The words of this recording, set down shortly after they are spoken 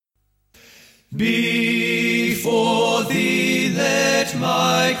Before thee let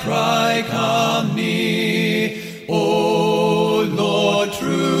my cry come near, O Lord,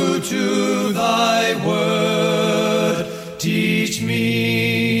 true to thy word, teach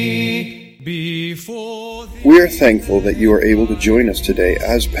me. We are thankful that you are able to join us today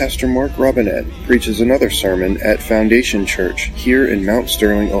as Pastor Mark Robinette preaches another sermon at Foundation Church here in Mount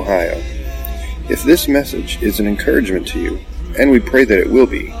Sterling, Ohio. If this message is an encouragement to you, and we pray that it will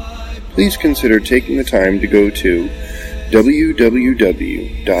be, please consider taking the time to go to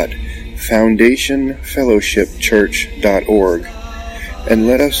www.foundationfellowshipchurch.org and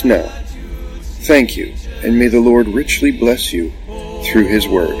let us know. Thank you, and may the Lord richly bless you through His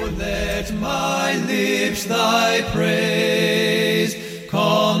Word. Let my lips thy praise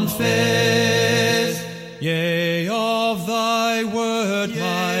confess. Yea, of thy word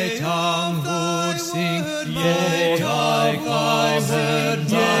my tongue would sing. Yea, of thy word,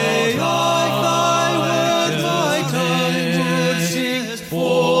 yea, of thy word my tongue would sing.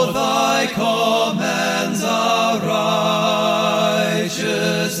 For thy commands are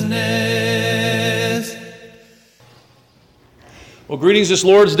righteousness. Well, greetings this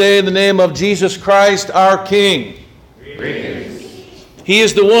Lord's Day in the name of Jesus Christ, our King. Greetings. He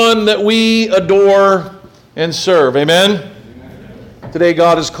is the one that we adore and serve. Amen? Today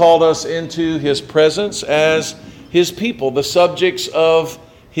God has called us into His presence as His people, the subjects of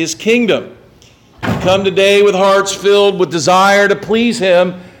His kingdom. We come today with hearts filled with desire to please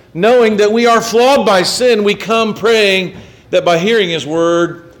Him, knowing that we are flawed by sin. We come praying that by hearing His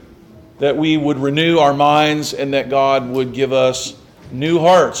word, that we would renew our minds and that God would give us new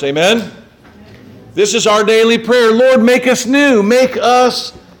hearts. Amen? This is our daily prayer. Lord, make us new. Make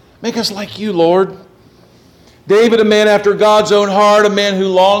us like you, Lord. David, a man after God's own heart, a man who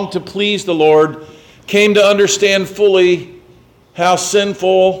longed to please the Lord, came to understand fully how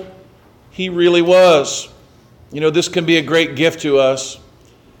sinful he really was. You know, this can be a great gift to us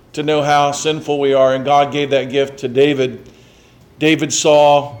to know how sinful we are, and God gave that gift to David. David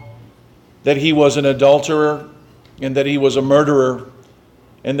saw that he was an adulterer and that he was a murderer,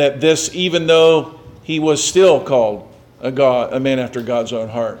 and that this, even though he was still called a man after God's own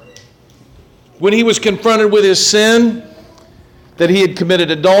heart. When he was confronted with his sin, that he had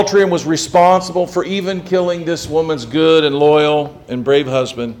committed adultery and was responsible for even killing this woman's good and loyal and brave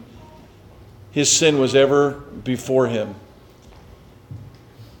husband, his sin was ever before him.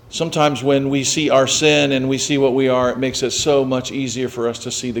 Sometimes when we see our sin and we see what we are, it makes it so much easier for us to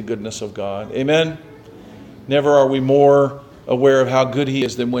see the goodness of God. Amen? Never are we more aware of how good He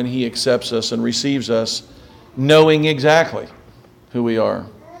is than when He accepts us and receives us, knowing exactly who we are.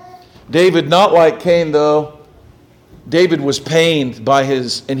 David, not like Cain though, David was pained by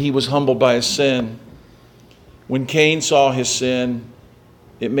and he was humbled by his sin. When Cain saw his sin,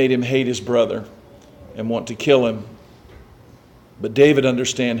 it made him hate his brother and want to kill him. But David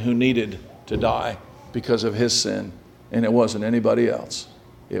understood who needed to die because of his sin, and it wasn't anybody else.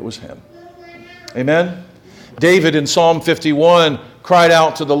 It was him. Amen? David in Psalm 51 cried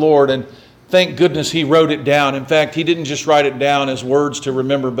out to the Lord, and thank goodness he wrote it down. In fact, he didn't just write it down as words to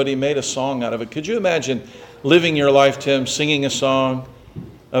remember, but he made a song out of it. Could you imagine living your life, Tim, singing a song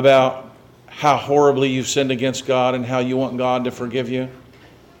about how horribly you've sinned against God and how you want God to forgive you?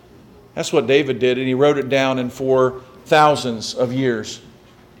 That's what David did, and he wrote it down, and for thousands of years,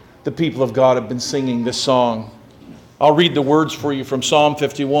 the people of God have been singing this song. I'll read the words for you from Psalm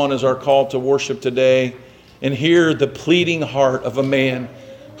 51 as our call to worship today, and hear the pleading heart of a man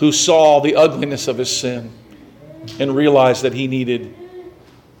who saw the ugliness of his sin and realized that he needed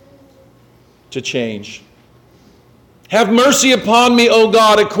to change. Have mercy upon me, O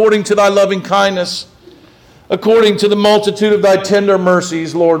God, according to thy loving kindness. According to the multitude of thy tender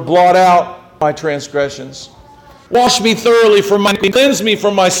mercies, Lord, blot out my transgressions. Wash me thoroughly from my sin, cleanse me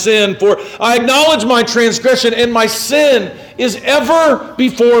from my sin, for I acknowledge my transgression, and my sin is ever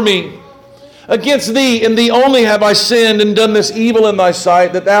before me. Against thee and thee only have I sinned and done this evil in thy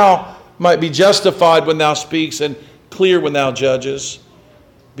sight, that thou might be justified when thou speakest and clear when thou judgest.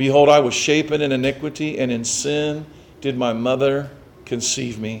 Behold, I was shapen in iniquity, and in sin did my mother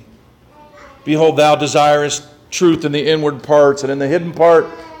conceive me. Behold, thou desirest truth in the inward parts, and in the hidden part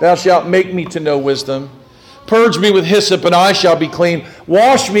thou shalt make me to know wisdom. Purge me with hyssop, and I shall be clean.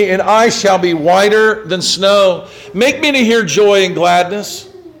 Wash me, and I shall be whiter than snow. Make me to hear joy and gladness,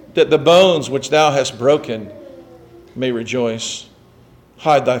 that the bones which thou hast broken may rejoice.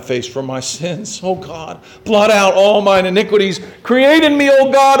 Hide thy face from my sins, O God. Blot out all mine iniquities. Create in me,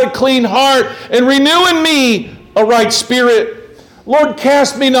 O God, a clean heart, and renew in me a right spirit. Lord,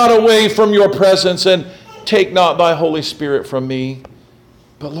 cast me not away from your presence, and take not thy Holy Spirit from me.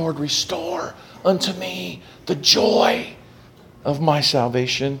 But Lord, restore unto me the joy of my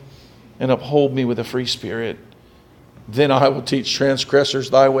salvation and uphold me with a free spirit. Then I will teach transgressors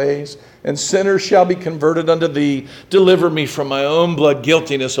thy ways, and sinners shall be converted unto thee. Deliver me from my own blood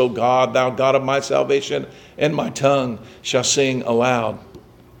guiltiness, O God, thou God of my salvation, and my tongue shall sing aloud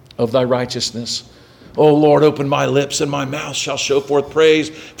of thy righteousness. O Lord, open my lips, and my mouth shall show forth praise,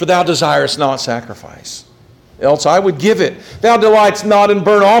 for thou desirest not sacrifice, else I would give it. Thou delightest not in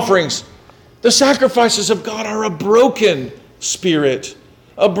burnt offerings. The sacrifices of God are a broken spirit,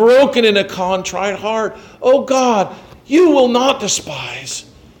 a broken and a contrite heart. O God, you will not despise.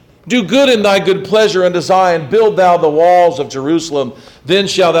 Do good in thy good pleasure unto Zion. Build thou the walls of Jerusalem. Then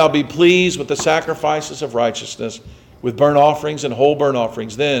shalt thou be pleased with the sacrifices of righteousness, with burnt offerings and whole burnt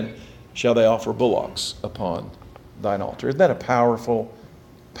offerings. Then shall they offer bullocks upon thine altar. Isn't that a powerful,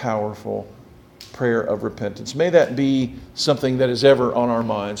 powerful prayer of repentance? May that be something that is ever on our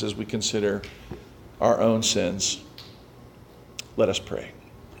minds as we consider our own sins. Let us pray.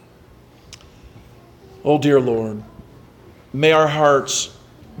 Oh, dear Lord, may our hearts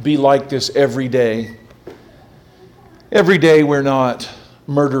be like this every day. Every day we're not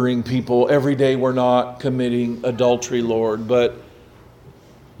murdering people. Every day we're not committing adultery, Lord. But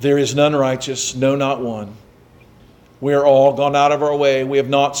there is none righteous, no, not one. We are all gone out of our way. We have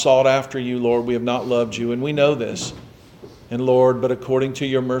not sought after you, Lord. We have not loved you, and we know this. And Lord, but according to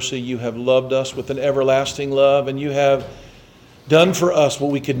your mercy, you have loved us with an everlasting love, and you have done for us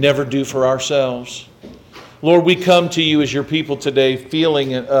what we could never do for ourselves. Lord, we come to you as your people today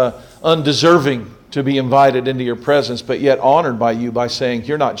feeling undeserving to be invited into your presence, but yet honored by you by saying,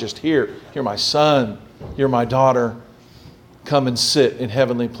 you're not just here, you're my son, you're my daughter. Come and sit in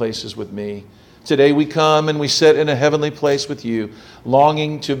heavenly places with me. Today we come and we sit in a heavenly place with you,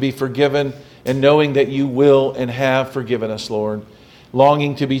 longing to be forgiven and knowing that you will and have forgiven us, Lord.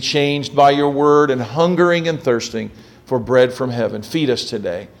 Longing to be changed by your word and hungering and thirsting for bread from heaven. Feed us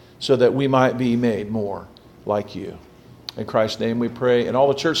today so that we might be made more like you. In Christ's name we pray. And all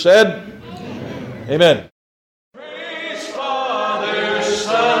the church said, Amen. Amen. Praise Father,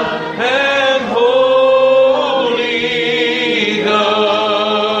 Son, and Holy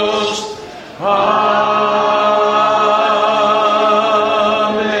Ghost. Amen.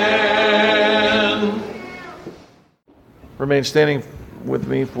 Remain standing with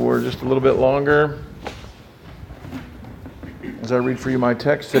me for just a little bit longer as I read for you my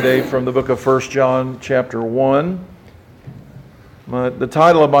text today from the book of 1 John chapter 1. The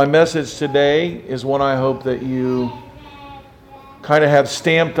title of my message today is one I hope that you kind of have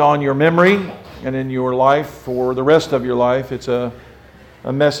stamped on your memory and in your life for the rest of your life. It's a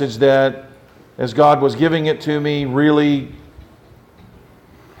message that, as God was giving it to me, really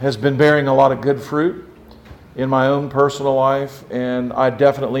has been bearing a lot of good fruit in my own personal life, and I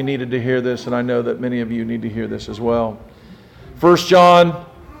definitely needed to hear this, and I know that many of you need to hear this as well. 1 John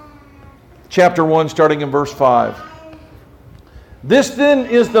chapter 1, starting in verse 5. This then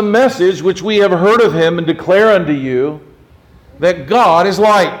is the message which we have heard of him and declare unto you, that God is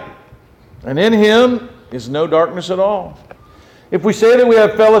light, and in him is no darkness at all. If we say that we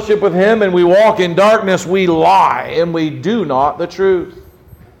have fellowship with him and we walk in darkness, we lie and we do not the truth.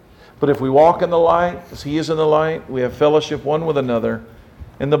 But if we walk in the light, as he is in the light, we have fellowship one with another,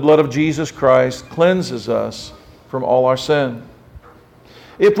 and the blood of Jesus Christ cleanses us from all our sin.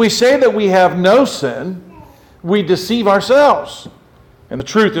 If we say that we have no sin, we deceive ourselves. And the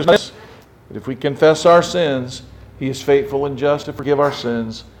truth is this, that if we confess our sins, he is faithful and just to forgive our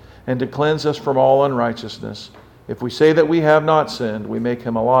sins and to cleanse us from all unrighteousness. If we say that we have not sinned, we make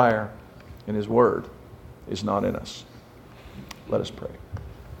him a liar, and his word is not in us. Let us pray.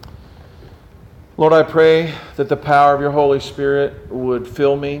 Lord, I pray that the power of your Holy Spirit would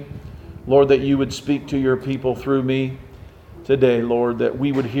fill me. Lord, that you would speak to your people through me today, Lord, that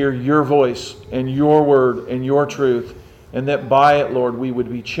we would hear your voice and your word and your truth, and that by it, Lord, we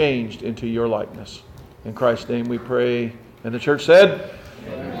would be changed into your likeness. In Christ's name we pray. And the church said,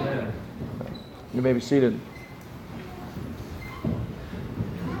 Amen. You may be seated.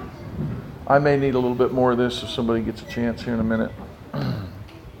 I may need a little bit more of this if somebody gets a chance here in a minute.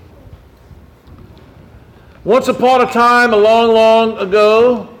 Once upon a time, a long, long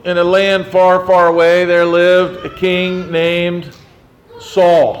ago, in a land far, far away, there lived a king named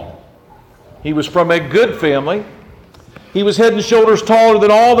Saul. He was from a good family. He was head and shoulders taller than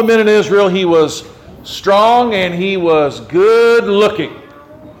all the men in Israel. He was strong and he was good looking.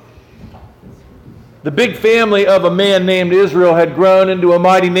 The big family of a man named Israel had grown into a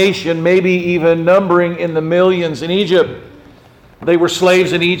mighty nation, maybe even numbering in the millions in Egypt. They were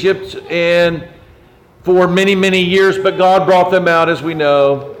slaves in Egypt, and for many, many years, but God brought them out, as we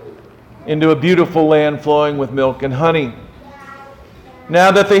know, into a beautiful land flowing with milk and honey.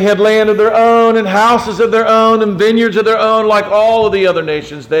 Now that they had land of their own and houses of their own and vineyards of their own, like all of the other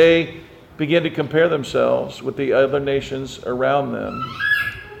nations, they began to compare themselves with the other nations around them.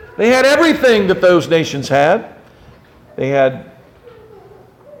 They had everything that those nations had. They had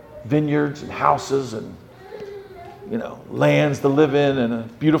vineyards and houses and lands to live in and a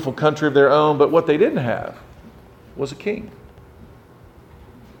beautiful country of their own, but what they didn't have was a king.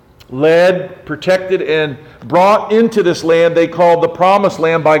 Led, protected, and brought into this land they called the Promised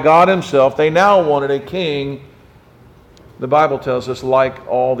Land by God Himself, they now wanted a king, the Bible tells us, like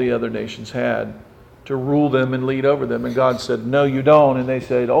all the other nations had, to rule them and lead over them. And God said, no, you don't. And they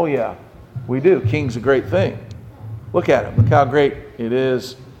said, oh yeah, we do. King's a great thing. Look at him. Look how great it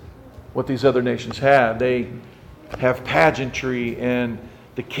is what these other nations had. They have pageantry, and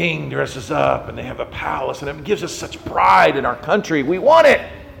the king dresses up, and they have a palace, and it gives us such pride in our country. We want it.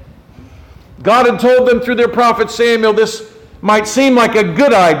 God had told them through their prophet Samuel, this might seem like a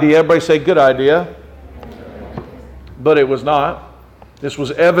good idea. Everybody say good idea. But it was not. This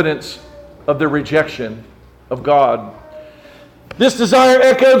was evidence of their rejection of God. This desire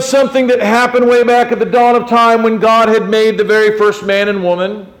echoed something that happened way back at the dawn of time when God had made the very first man and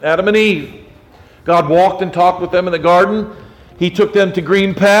woman, Adam and Eve. God walked and talked with them in the garden. He took them to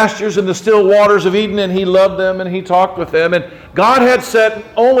green pastures in the still waters of Eden, and He loved them and He talked with them. And God had set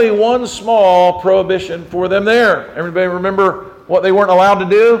only one small prohibition for them there. Everybody remember what they weren't allowed to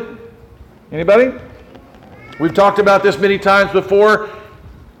do? Anybody? We've talked about this many times before.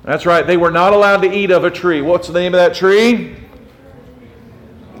 That's right. They were not allowed to eat of a tree. What's the name of that tree?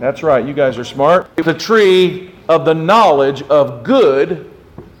 That's right. You guys are smart. It's a tree of the knowledge of good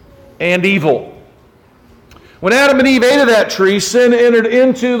and evil. When Adam and Eve ate of that tree, sin entered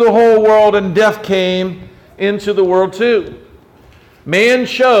into the whole world and death came into the world too. Man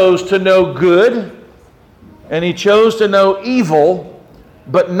chose to know good and he chose to know evil,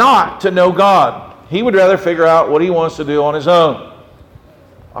 but not to know God. He would rather figure out what he wants to do on his own.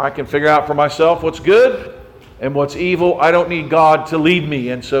 I can figure out for myself what's good and what's evil. I don't need God to lead me,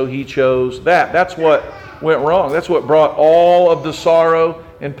 and so he chose that. That's what went wrong. That's what brought all of the sorrow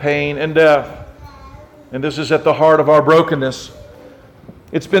and pain and death. And this is at the heart of our brokenness.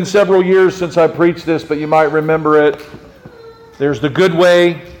 It's been several years since I preached this, but you might remember it. There's the good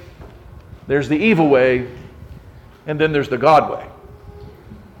way, there's the evil way, and then there's the God way.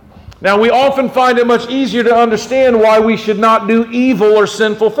 Now, we often find it much easier to understand why we should not do evil or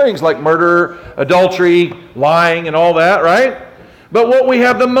sinful things like murder, adultery, lying, and all that, right? But what we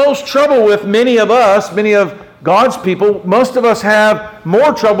have the most trouble with, many of us, many of God's people, most of us have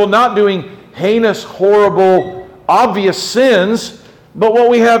more trouble not doing heinous, horrible, obvious sins, but what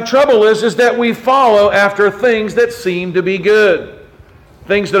we have trouble is that we follow after things that seem to be good.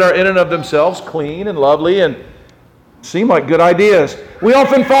 Things that are in and of themselves clean and lovely and seem like good ideas. We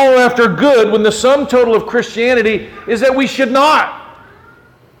often follow after good when the sum total of Christianity is that we should not.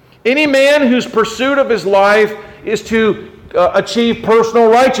 Any man whose pursuit of his life is to achieve personal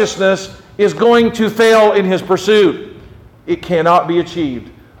righteousness is going to fail in his pursuit. It cannot be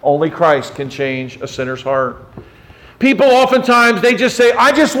achieved. Only Christ can change a sinner's heart. People oftentimes, they just say,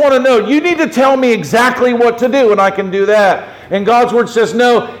 I just want to know. You need to tell me exactly what to do, and I can do that. And God's Word says,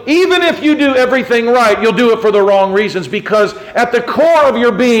 no, even if you do everything right, you'll do it for the wrong reasons, because at the core of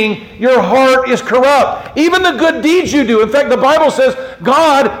your being, your heart is corrupt. Even the good deeds you do. In fact, the Bible says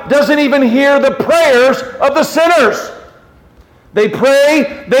God doesn't even hear the prayers of the sinners. They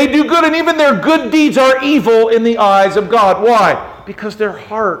pray, they do good, and even their good deeds are evil in the eyes of God. Why? Because their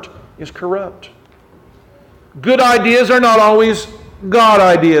heart is corrupt. Good ideas are not always God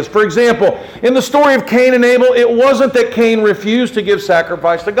ideas. For example, in the story of Cain and Abel, it wasn't that Cain refused to give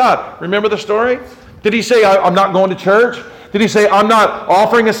sacrifice to God. Remember the story? Did he say, I'm not going to church? Did he say, I'm not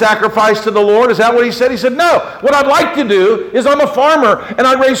offering a sacrifice to the Lord? Is that what he said? He said, no. What I'd like to do is I'm a farmer and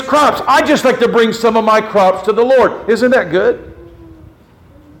I raise crops. I'd just like to bring some of my crops to the Lord. Isn't that good?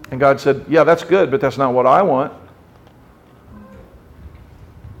 And God said, yeah, that's good, but that's not what I want.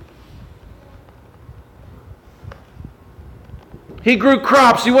 He grew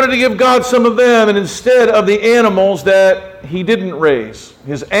crops. He wanted to give God some of them, and instead of the animals that he didn't raise.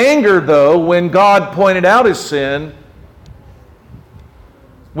 His anger, though, when God pointed out his sin,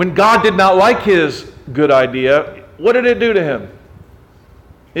 when God did not like his good idea, what did it do to him?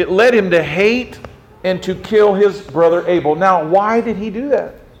 It led him to hate and to kill his brother Abel. Now, why did he do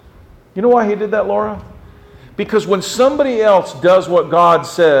that? You know why he did that, Laura? Because when somebody else does what God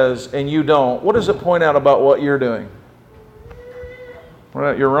says and you don't, what does it point out about what you're doing?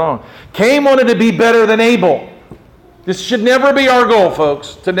 Well, you're wrong. Cain wanted to be better than Abel. This should never be our goal,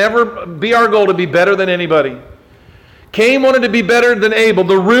 folks. To never be our goal to be better than anybody. Cain wanted to be better than Abel.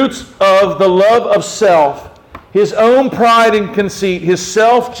 The roots of the love of self, his own pride and conceit, his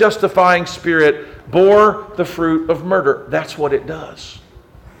self-justifying spirit bore the fruit of murder. That's what it does.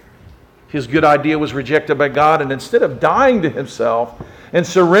 His good idea was rejected by God, and instead of dying to himself and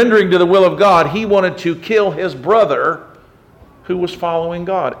surrendering to the will of God, he wanted to kill his brother who was following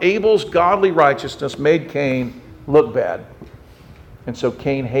God. Abel's godly righteousness made Cain look bad. And so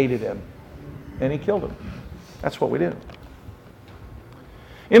Cain hated him, and he killed him. That's what we do.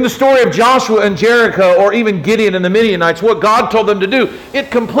 In the story of Joshua and Jericho, or even Gideon and the Midianites, what God told them to do,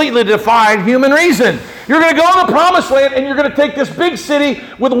 it completely defied human reason. You're going to go to the promised land, and you're going to take this big city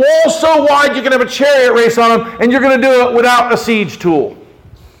with walls so wide you can have a chariot race on them, and you're going to do it without a siege tool.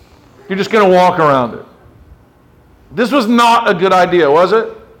 You're just going to walk around it. This was not a good idea, was it?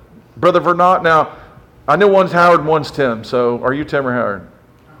 Brother Vernot? Now, I know one's Howard and one's Tim, so are you Tim or Howard?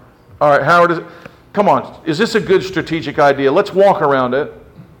 All right, Howard, come on. Is this a good strategic idea? Let's walk around it,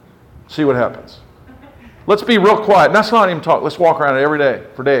 see what happens. Let's be real quiet. Let's not even talk. Let's walk around it every day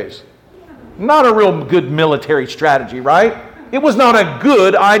for days. Not a real good military strategy, right? It was not a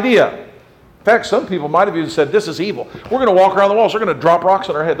good idea. In fact, some people might have even said, this is evil. We're going to walk around the walls. They're going to drop rocks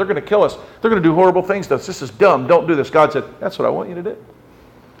on our head. They're going to kill us. They're going to do horrible things to us. This is dumb. Don't do this. God said, that's what I want you to do.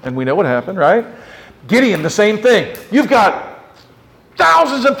 And we know what happened, right? Gideon, the same thing. You've got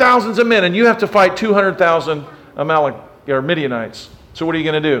thousands and thousands of men, and you have to fight 200,000 Midianites. So what are you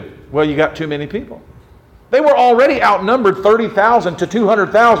going to do? Well, you got too many people. They were already outnumbered 30,000 to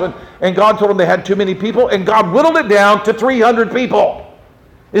 200,000, and God told them they had too many people, and God whittled it down to 300 people.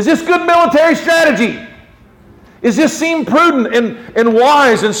 Is this good military strategy? Does this seem prudent and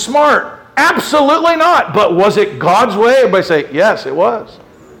wise and smart? Absolutely not. But was it God's way? Everybody say, yes, it was.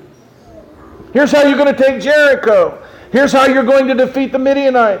 Here's how you're going to take Jericho. Here's how you're going to defeat the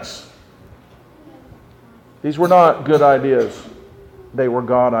Midianites. These were not good ideas. They were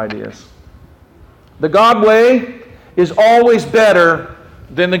God ideas. The God way is always better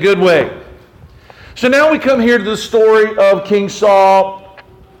than the good way. So now we come here to the story of King Saul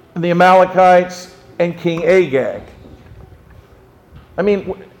and the Amalekites and King Agag. I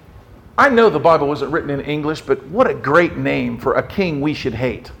mean, I know the Bible wasn't written in English, but what a great name for a king we should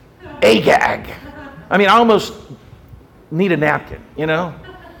hate. Agag. I mean, I almost need a napkin, you know?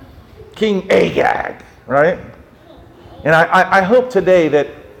 King Agag, right? And I hope today that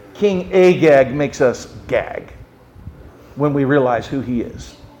King Agag makes us gag when we realize who he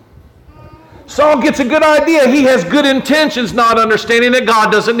is. Saul gets a good idea. He has good intentions, not understanding that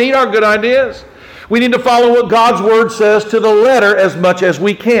God doesn't need our good ideas. We need to follow what God's word says to the letter as much as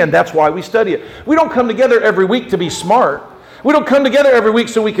we can. That's why we study it. We don't come together every week to be smart. We don't come together every week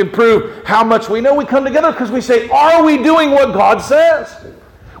so we can prove how much we know. We come together because we say, are we doing what God says?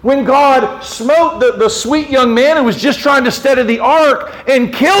 When God smote the sweet young man who was just trying to steady the ark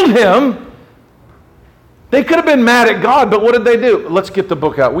and killed him, they could have been mad at God, but what did they do? Let's get the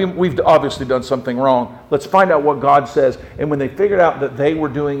book out. We've obviously done something wrong. Let's find out what God says. And when they figured out that they were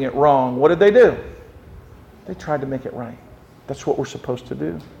doing it wrong, what did they do? They tried to make it right. That's what we're supposed to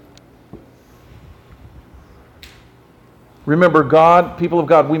do. Remember, God, people of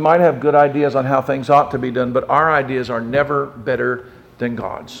God, we might have good ideas on how things ought to be done, but our ideas are never better than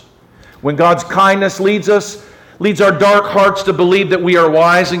God's. When God's kindness leads our dark hearts to believe that we are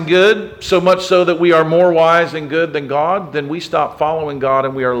wise and good, so much so that we are more wise and good than God, then we stop following God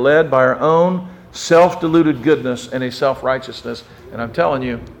and we are led by our own self-deluded goodness and a self-righteousness. And I'm telling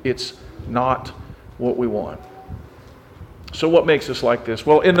you, it's not what we want. So what makes us like this?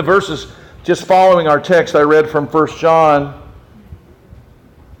 Well, in the verses just following our text I read from 1 John,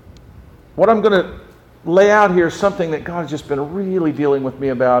 what I'm going to lay out here is something that God has just been really dealing with me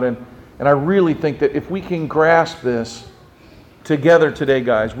about, and I really think that if we can grasp this together today,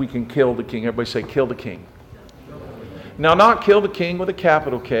 guys, we can kill the king. Everybody say, kill the king. Now, not kill the king with a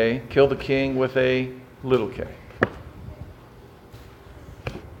capital K, kill the king with a little k.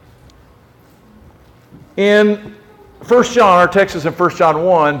 In 1 John, our text is in 1 John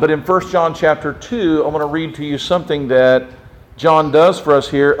 1, but in 1 John chapter 2, I want to read to you something that John does for us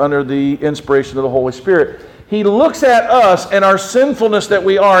here under the inspiration of the Holy Spirit. He looks at us and our sinfulness that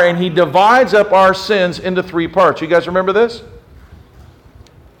we are, and he divides up our sins into three parts. You guys remember this?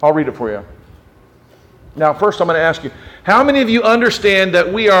 I'll read it for you. Now, first I'm going to ask you, how many of you understand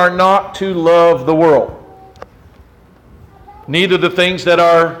that we are not to love the world? Neither the things that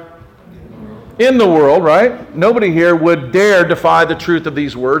are in the world, right? Nobody here would dare defy the truth of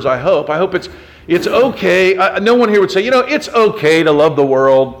these words, I hope. I hope It's okay. No one here would say, it's okay to love the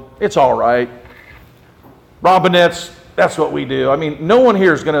world. It's all right. Robinettes, that's what we do. I mean, no one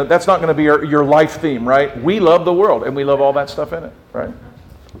here is that's not going to be your life theme, right? We love the world, and we love all that stuff in it, right?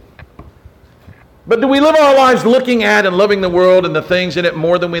 But do we live our lives looking at and loving the world and the things in it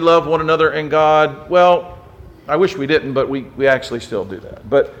more than we love one another and God? Well, I wish we didn't, but we actually still do that.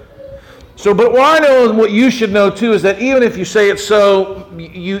 But what I know and what you should know too is that even if you say it's so,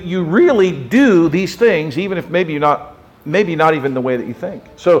 you really do these things, even if maybe not even the way that you think.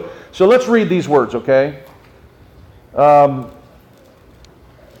 So let's read these words, okay? 1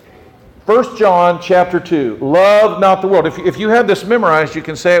 John chapter 2, love not the world. If you have this memorized, you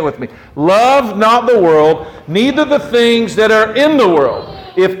can say it with me. Love not the world, neither the things that are in the world.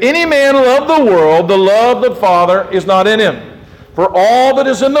 If any man love the world, the love of the Father is not in him. For all that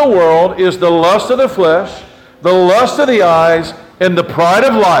is in the world is the lust of the flesh, the lust of the eyes, and the pride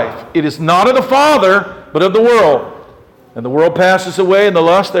of life. It is not of the Father, but of the world. And the world passes away, and the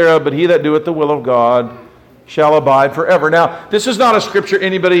lust thereof, but he that doeth the will of God shall abide forever. Now, this is not a scripture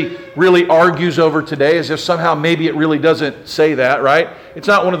anybody really argues over today, as if somehow maybe it really doesn't say that, right? It's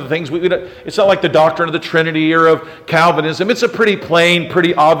not one of the things it's not like the doctrine of the Trinity or of Calvinism. It's a pretty plain,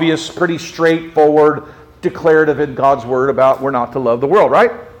 pretty obvious, pretty straightforward declarative in God's Word about we're not to love the world,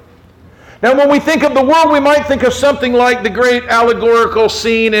 right? Now, when we think of the world, we might think of something like the great allegorical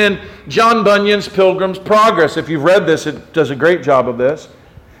scene in John Bunyan's Pilgrim's Progress. If you've read this, it does a great job of this.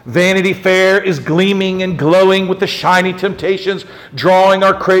 Vanity Fair is gleaming and glowing with the shiny temptations, drawing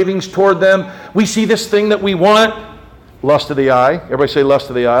our cravings toward them. We see this thing that we want, lust of the eye. Everybody say lust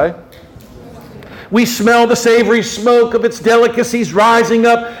of the eye. We smell the savory smoke of its delicacies rising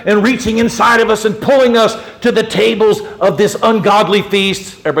up and reaching inside of us and pulling us to the tables of this ungodly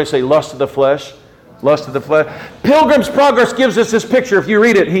feast. Everybody say lust of the flesh. Lust of the flesh. Pilgrim's Progress gives us this picture. If you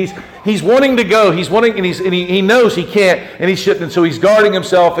read it, he's wanting to go. He's wanting, and he knows he can't, and he shouldn't. And so he's guarding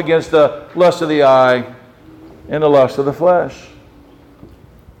himself against the lust of the eye and the lust of the flesh.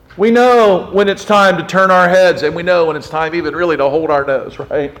 We know when it's time to turn our heads, and we know when it's time even really to hold our nose,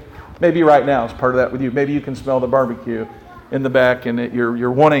 right? Maybe right now is part of that with you. Maybe you can smell the barbecue in the back, and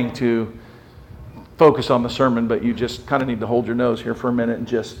you're wanting to focus on the sermon, but you just kind of need to hold your nose here for a minute and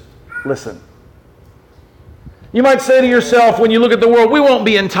just listen. You might say to yourself, when you look at the world, we won't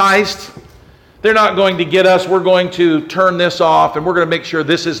be enticed. They're not going to get us. We're going to turn this off, and we're going to make sure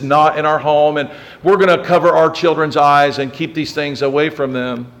this is not in our home, and we're going to cover our children's eyes and keep these things away from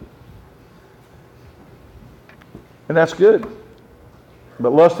them. And that's good.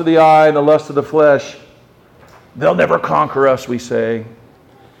 But lust of the eye and the lust of the flesh, they'll never conquer us, we say.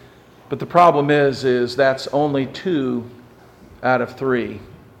 But the problem is that's only 2 out of 3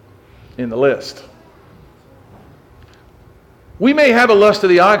 in the list. We may have a lust of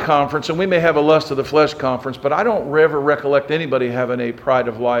the eye conference and we may have a lust of the flesh conference, but I don't ever recollect anybody having a pride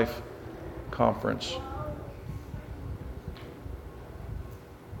of life conference.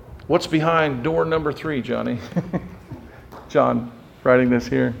 What's behind door number 3, Johnny? John writing this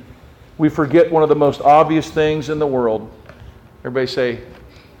here. We forget one of the most obvious things in the world. Everybody say,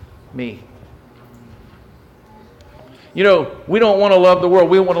 me. We don't want to love the world.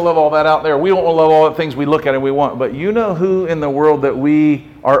 We don't want to love all that out there. We don't want to love all the things we look at and we want. But you know who in the world that we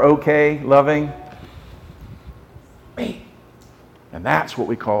are okay loving? Me. And that's what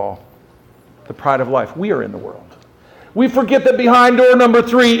we call the pride of life. We are in the world. We forget that behind door number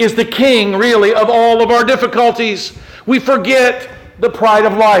 3 is the king, really, of all of our difficulties. We forget the pride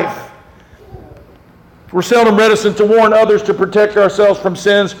of life. We're seldom reticent to warn others to protect ourselves from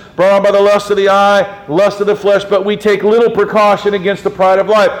sins brought on by the lust of the eye, lust of the flesh, but we take little precaution against the pride of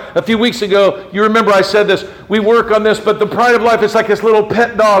life. A few weeks ago, you remember I said this, we work on this, but the pride of life is like this little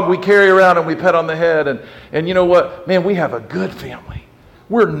pet dog we carry around and we pet on the head. And you know what? Man, we have a good family.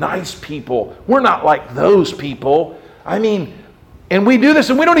 We're nice people. We're not like those people. And we do this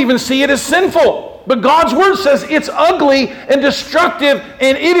and we don't even see it as sinful. But God's Word says it's ugly and destructive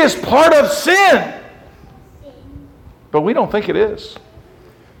and it is part of sin. But we don't think it is.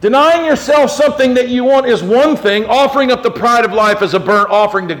 Denying yourself something that you want is one thing. Offering up the pride of life as a burnt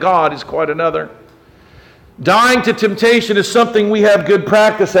offering to God is quite another. Dying to temptation is something we have good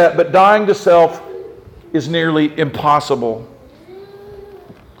practice at, but dying to self is nearly impossible.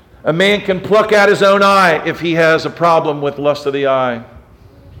 A man can pluck out his own eye if he has a problem with lust of the eye.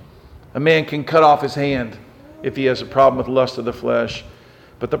 A man can cut off his hand if he has a problem with lust of the flesh.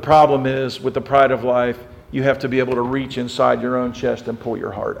 But the problem is, with the pride of life, you have to be able to reach inside your own chest and pull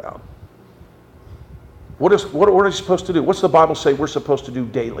your heart out. What are you supposed to do? What's the Bible say we're supposed to do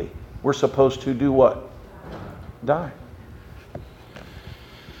daily? We're supposed to do what? Die.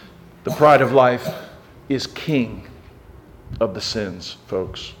 The pride of life is king of the sins,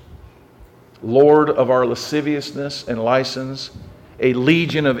 folks. Lord of our lasciviousness and license. A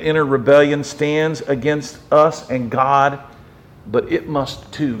legion of inner rebellion stands against us and God, but it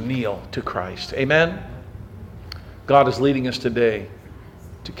must too kneel to Christ. Amen? God is leading us today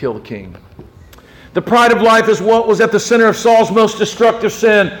to kill the king. The pride of life is what was at the center of Saul's most destructive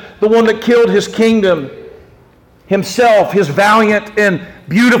sin, the one that killed his kingdom, himself, his valiant and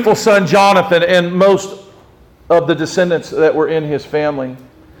beautiful son Jonathan, and most of the descendants that were in his family.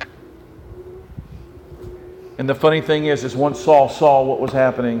 And the funny thing is once Saul saw what was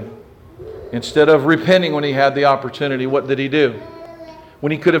happening, instead of repenting when he had the opportunity, what did he do?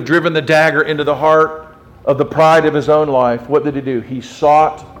 When he could have driven the dagger into the heart of the pride of his own life, what did he do? He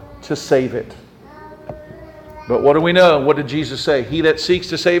sought to save it. But what do we know? What did Jesus say? He that seeks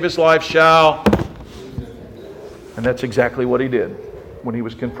to save his life shall. And that's exactly what he did when he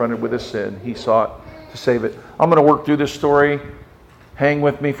was confronted with his sin. He sought to save it. I'm going to work through this story. Hang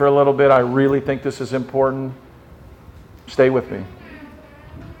with me for a little bit. I really think this is important. Stay with me.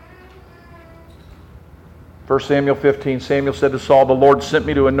 1 Samuel 15, Samuel said to Saul, the Lord sent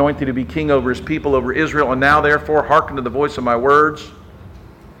me to anoint thee to be king over his people, over Israel. And now, therefore, hearken to the voice of my words.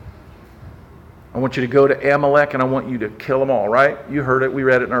 I want you to go to Amalek and I want you to kill them all, right? You heard it. We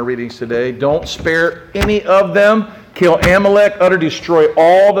read it in our readings today. Don't spare any of them. Kill Amalek, utter destroy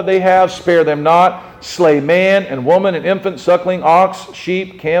all that they have. Spare them not. Slay man and woman and infant, suckling, ox,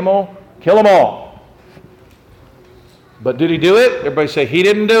 sheep, camel. Kill them all. But did he do it? Everybody say, he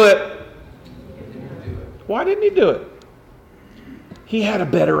didn't do it. Why didn't he do it? He had a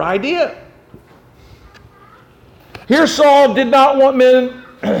better idea. Here Saul did not want men,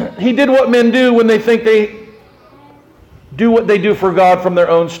 he did what men do when they think they do what they do for God from their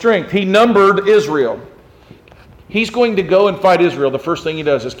own strength. He numbered Israel. He's going to go and fight Israel. The first thing he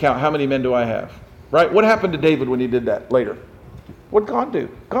does is count, how many men do I have? Right? What happened to David when he did that later? What did God do?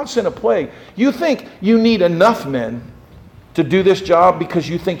 God sent a plague. You think you need enough men to do this job because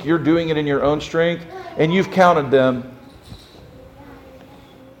you think you're doing it in your own strength, and you've counted them.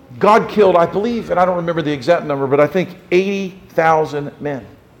 God killed, I believe, and I don't remember the exact number, but I think 80,000 men.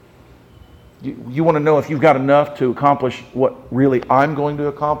 You want to know if you've got enough to accomplish what really I'm going to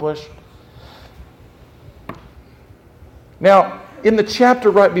accomplish? Now, in the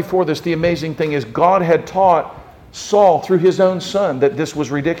chapter right before this, the amazing thing is God had taught Saul through his own son that this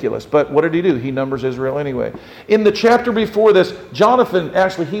was ridiculous. But what did he do? He numbers Israel anyway. In the chapter before this, Jonathan,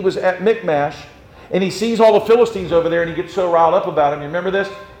 actually, he was at Michmash, and he sees all the Philistines over there, and he gets so riled up about them. You remember this?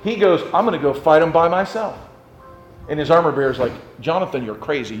 He goes, I'm going to go fight them by myself. And his armor bearer's like, Jonathan, you're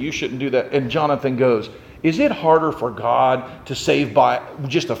crazy. You shouldn't do that. And Jonathan goes, is it harder for God to save by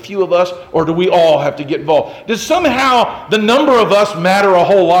just a few of us, or do we all have to get involved? Does somehow the number of us matter a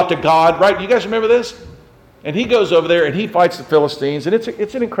whole lot to God, right? You guys remember this? And he goes over there and he fights the Philistines, and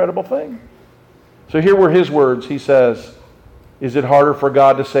it's an incredible thing. So here were his words. He says, is it harder for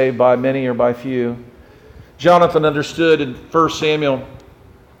God to save by many or by few? Jonathan understood in 1 Samuel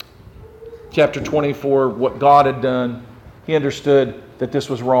chapter 24 what God had done. He understood that this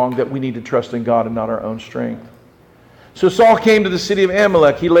was wrong, that we need to trust in God and not our own strength. So Saul came to the city of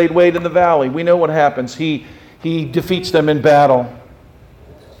Amalek. He laid wait in the valley. We know what happens. He defeats them in battle.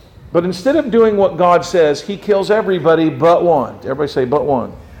 But instead of doing what God says, he kills everybody but one. Everybody say, but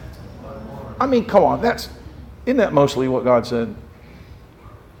one. I mean, come on. Isn't that mostly what God said?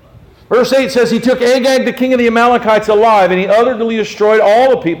 Verse 8 says, he took Agag, the king of the Amalekites, alive, and he utterly destroyed all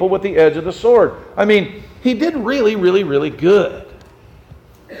the people with the edge of the sword. I mean, he did really, really, really good.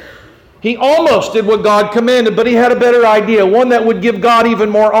 He almost did what God commanded, but he had a better idea, one that would give God even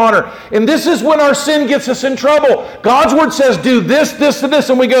more honor. And this is when our sin gets us in trouble. God's word says, do this, this, and this,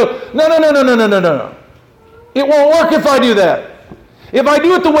 and we go, no. It won't work if I do that. If I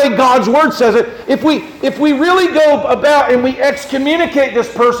do it the way God's word says it, if we really go about and we excommunicate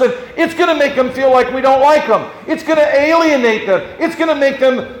this person, it's going to make them feel like we don't like them. It's going to alienate them. It's going to make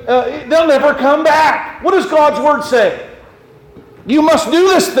them, they'll never come back. What does God's word say? You must do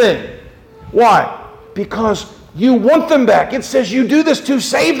this thing. Why? Because you want them back. It says you do this to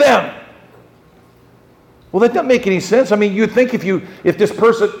save them. Well, that doesn't make any sense. I mean, you'd think if this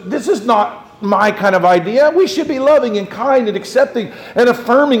person, this is not my kind of idea. We should be loving and kind and accepting and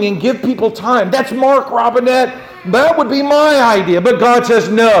affirming and give people time. That's Mark Robinette. That would be my idea. But God says,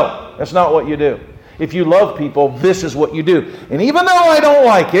 no, that's not what you do. If you love people, this is what you do. And even though I don't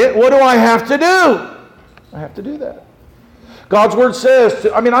like it, what do I have to do? I have to do that. God's word says,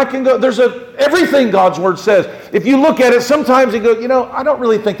 I can go, everything God's word says. If you look at it, sometimes you go, I don't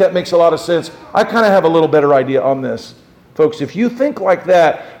really think that makes a lot of sense. I kind of have a little better idea on this. Folks, if you think like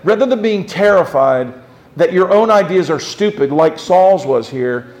that, rather than being terrified that your own ideas are stupid like Saul's was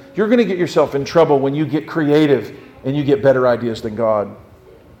here, you're going to get yourself in trouble when you get creative and you get better ideas than God.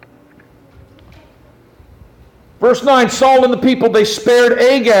 Verse 9, Saul and the people, they spared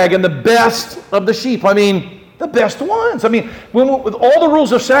Agag and the best of the sheep. I mean, the best ones. I mean, with all the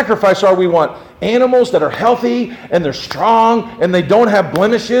rules of sacrifice we want animals that are healthy and they're strong and they don't have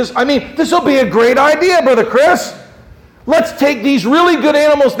blemishes. I mean, this will be a great idea, Brother Chris. Let's take these really good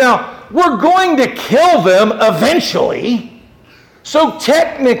animals. Now, we're going to kill them eventually. So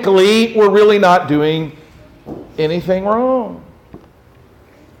technically, we're really not doing anything wrong.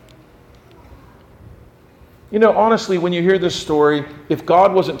 You know, honestly, when you hear this story, if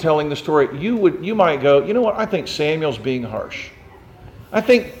God wasn't telling the story, you might go, you know what, I think Samuel's being harsh. I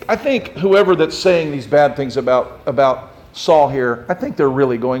think whoever that's saying these bad things about Saul here, I think they're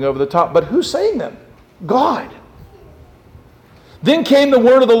really going over the top. But who's saying them? God. Then came the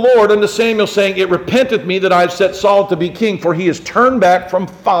word of the Lord unto Samuel, saying, It repenteth me that I have set Saul to be king, for he has turned back from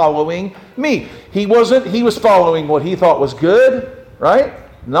following me. He was following what he thought was good, right?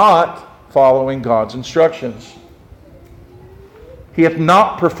 Not following God's instructions. He hath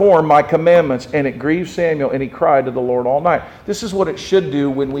not performed my commandments, and it grieved Samuel, and he cried to the Lord all night. This is what it should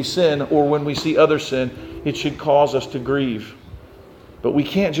do when we sin or when we see others sin. It should cause us to grieve. But we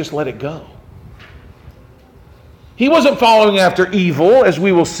can't just let it go. He wasn't following after evil, as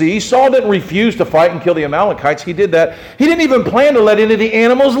we will see. Saul didn't refuse to fight and kill the Amalekites. He did that. He didn't even plan to let any of the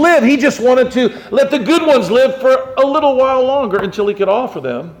animals live. He just wanted to let the good ones live for a little while longer until he could offer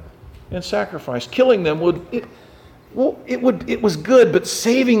them and sacrifice. Killing them it was good, but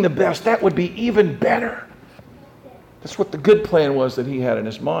saving the best, that would be even better. That's what the good plan was that he had in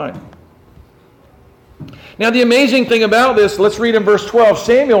his mind. Now the amazing thing about this, let's read in verse 12.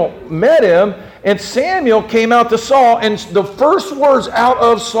 Samuel met him, and Samuel came out to Saul, and the first words out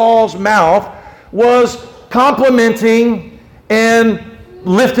of Saul's mouth was complimenting and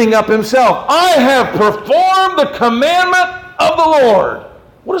lifting up himself. I have performed the commandment of the Lord.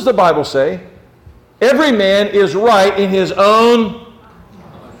 What does the Bible say? Every man is right in his own.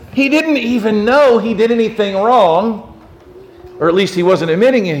 He didn't even know he did anything wrong, or at least he wasn't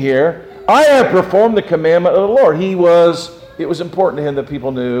admitting it here. I have performed the commandment of the Lord. It was important to him that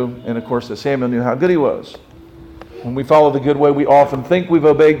people knew, and of course that Samuel knew how good he was. When we follow the good way, we often think we've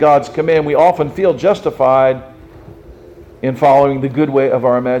obeyed God's command. We often feel justified in following the good way of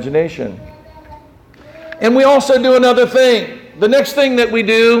our imagination. And we also do another thing. The next thing that we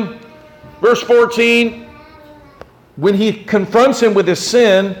do, verse 14, when he confronts him with his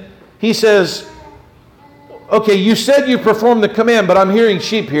sin, he says, okay, you said you performed the command, but I'm hearing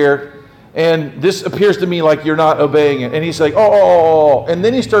sheep here, and this appears to me like you're not obeying it. And he's like, oh. And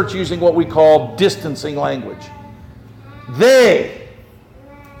then he starts using what we call distancing language. They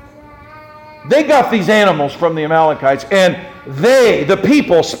got these animals from the Amalekites, and the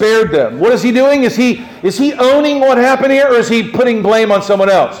people, spared them. What is he doing? Is he owning what happened here, or is he putting blame on someone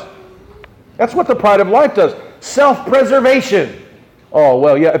else? That's what the pride of life does. Self-preservation. Oh,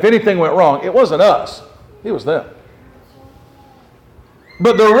 well, yeah, if anything went wrong, it wasn't us. It was them.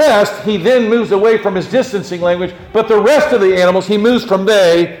 But the rest, he then moves away from his distancing language, but the rest of the animals, he moves from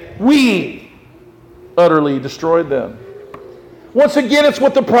we utterly destroyed them. Once again, it's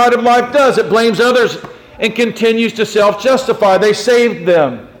what the pride of life does. It blames others and continues to self-justify. They saved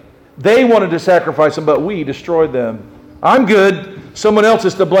them. They wanted to sacrifice them, but we destroyed them. I'm good. Someone else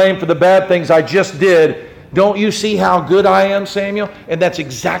is to blame for the bad things I just did. Don't you see how good I am, Samuel? And that's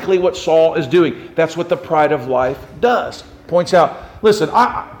exactly what Saul is doing. That's what the pride of life does. Points out, listen,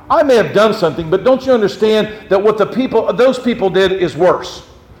 I may have done something, but don't you understand that what those people did is worse?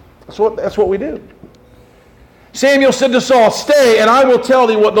 That's what we do. Samuel said to Saul, stay, and I will tell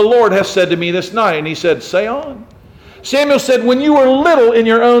thee what the Lord has said to me this night. And he said, say on. Samuel said, when you were little in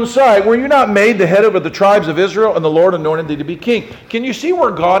your own sight, were you not made the head over the tribes of Israel, and the Lord anointed thee to be king? Can you see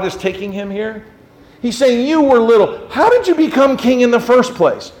where God is taking him here? He's saying, you were little. How did you become king in the first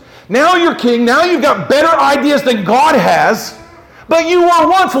place? Now you're king. Now you've got better ideas than God has. But you were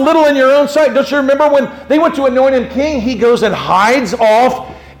once little in your own sight. Don't you remember when they went to anoint him king? He goes and hides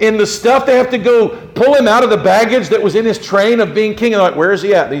off in the stuff. They have to go pull him out of the baggage that was in his train of being king. And like, where is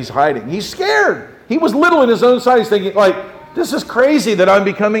he at? And he's hiding. He's scared. He was little in his own sight. He's thinking, like, this is crazy that I'm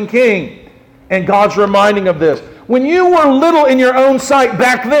becoming king. And God's reminding of this. When you were little in your own sight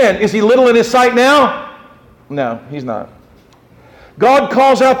back then, is he little in his sight now? No, he's not. God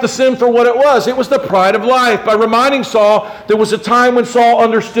calls out the sin for what it was. It was the pride of life. By reminding Saul, there was a time when Saul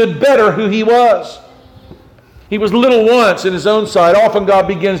understood better who he was. He was little once in his own sight. Often God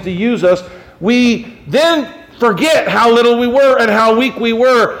begins to use us. We then forget how little we were and how weak we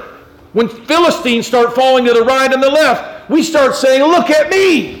were. When Philistines start falling to the right and the left, we start saying, look at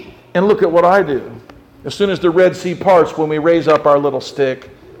me and look at what I do. As soon as the Red Sea parts, when we raise up our little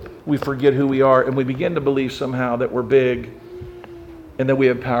stick, we forget who we are and we begin to believe somehow that we're big and that we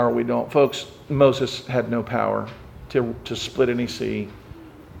have power we don't. Folks, Moses had no power to split any sea.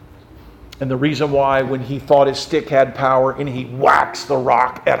 And the reason why, when he thought his stick had power and he whacks the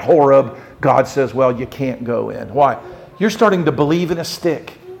rock at Horeb, God says, well, you can't go in. Why? You're starting to believe in a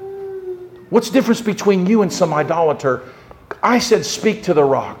stick. What's the difference between you and some idolater? I said, speak to the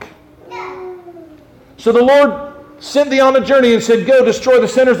rock. So the Lord sent thee on a journey and said, go, destroy the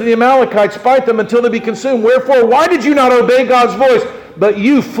sinners of the Amalekites, fight them until they be consumed. Wherefore, why did you not obey God's voice? But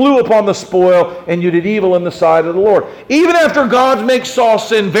you flew upon the spoil, and you did evil in the sight of the Lord. Even after God makes Saul's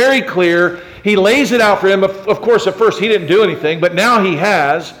sin very clear, he lays it out for him. Of course, at first he didn't do anything, but now he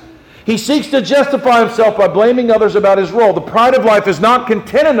has. He seeks to justify himself by blaming others about his role. The pride of life is not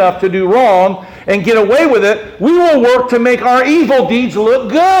content enough to do wrong and get away with it. We will work to make our evil deeds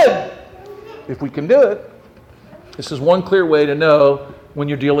look good, if we can do it. This is one clear way to know when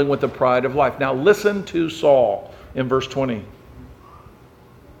you're dealing with the pride of life. Now listen to Saul in verse 20.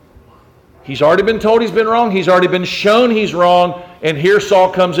 He's already been told he's been wrong. He's already been shown he's wrong. And here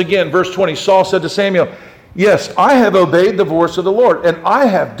Saul comes again. Verse 20, Saul said to Samuel, yes, I have obeyed the voice of the Lord, and I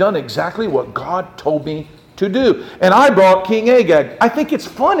have done exactly what God told me to do. And I brought King Agag. I think it's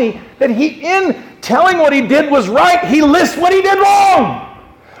funny that he, in telling what he did was right, he lists what he did wrong.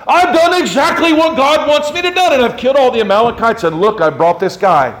 I've done exactly what God wants me to do, and I've killed all the Amalekites, and look, I brought this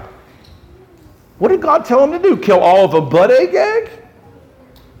guy. What did God tell him to do? Kill all of them but Agag?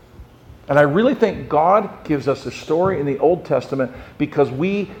 And I really think God gives us a story in the Old Testament because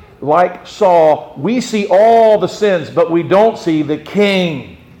we, like Saul, we see all the sins, but we don't see the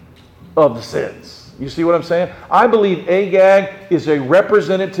king of the sins. You see what I'm saying? I believe Agag is a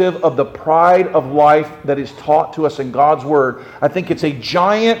representative of the pride of life that is taught to us in God's Word. I think it's a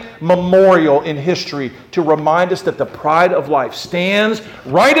giant memorial in history to remind us that the pride of life stands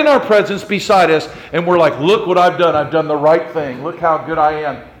right in our presence beside us, and we're like, look what I've done. I've done the right thing. Look how good I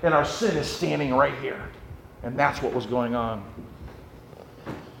am. And our sin is standing right here. And that's what was going on.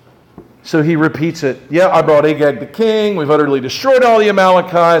 So he repeats it. Yeah, I brought Agag the king. We've utterly destroyed all the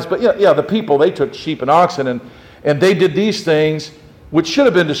Amalekites. But yeah, the people, they took sheep and oxen and they did these things which should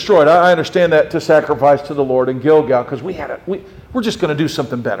have been destroyed. I understand that, to sacrifice to the Lord in Gilgal, because we're just going to do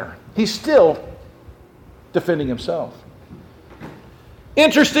something better. He's still defending himself.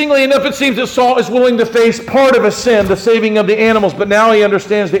 Interestingly enough, it seems that Saul is willing to face part of a sin, the saving of the animals, but now he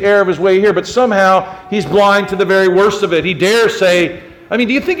understands the error of his way here. But somehow he's blind to the very worst of it. He dares say, do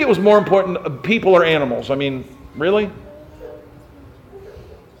you think it was more important, people or animals? Really?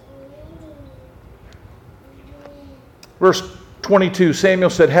 Verse 22, Samuel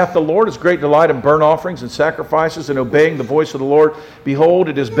said, hath the Lord his great delight in burnt offerings and sacrifices and obeying the voice of the Lord? Behold,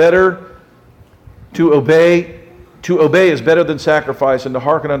 it is better to obey. To obey is better than sacrifice, and to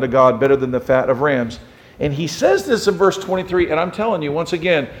hearken unto God better than the fat of rams. And he says this in verse 23, and I'm telling you, once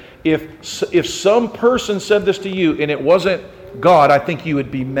again, if some person said this to you and it wasn't God, I think you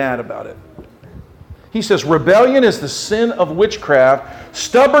would be mad about it. He says, rebellion is the sin of witchcraft.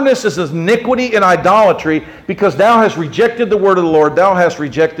 Stubbornness is iniquity and idolatry, because thou hast rejected the word of the Lord. Thou hast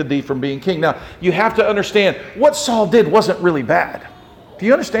rejected thee from being king. Now, you have to understand, what Saul did wasn't really bad. Do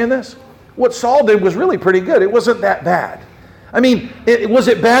you understand this? What Saul did was really pretty good. It wasn't that bad. Was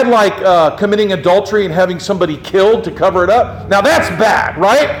it bad like committing adultery and having somebody killed to cover it up? Now, that's bad,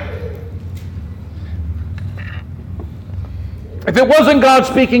 right? If it wasn't God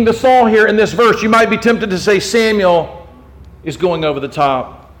speaking to Saul here in this verse, you might be tempted to say Samuel is going over the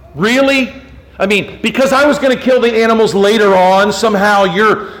top. Really? Because I was going to kill the animals later on, somehow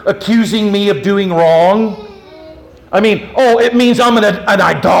you're accusing me of doing wrong? It means I'm an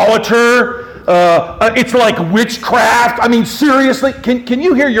idolater? It's like witchcraft? Seriously? Can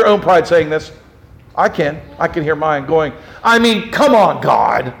you hear your own pride saying this? I can. I can hear mine going, come on,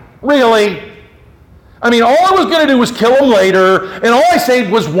 God. Really? All I was going to do was kill him later, and all I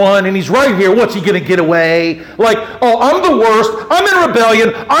saved was one, and he's right here. What's he going to get away? I'm the worst. I'm in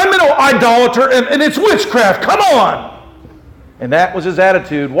rebellion. I'm an idolater, and it's witchcraft. Come on. And that was his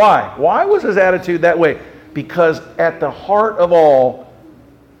attitude. Why? Why was his attitude that way? Because at the heart of all,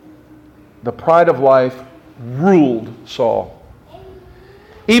 the pride of life ruled Saul.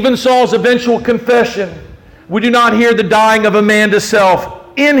 Even Saul's eventual confession, we do not hear the dying of a man to self.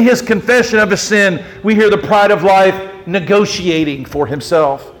 In his confession of his sin, we hear the pride of life negotiating for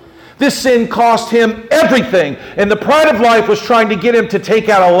himself. This sin cost him everything, and the pride of life was trying to get him to take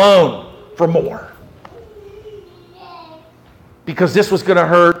out a loan for more. because this was going to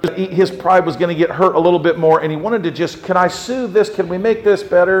hurt. His pride was going to get hurt a little bit more, and he wanted to just, can I sue this? Can we make this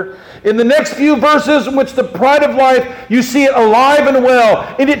better? In the next few verses, in which the pride of life, you see it alive and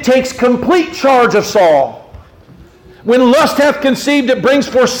well, and it takes complete charge of Saul. When lust hath conceived, it brings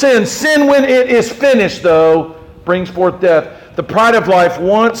forth sin. Sin, when it is finished, though, brings forth death. The pride of life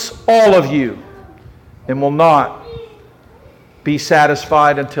wants all of you and will not be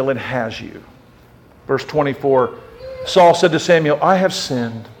satisfied until it has you. Verse 24, Saul said to Samuel, I have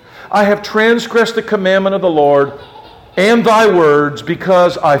sinned. I have transgressed the commandment of the Lord and thy words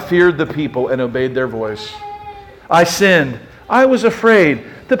because I feared the people and obeyed their voice. I sinned. I was afraid.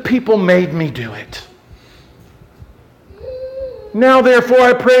 The people made me do it. Now therefore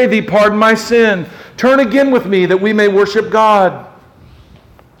I pray thee, pardon my sin. Turn again with me that we may worship God.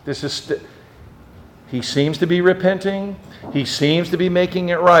 He seems to be repenting. He seems to be making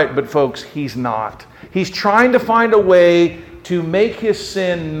it right. But folks, he's not. He's trying to find a way to make his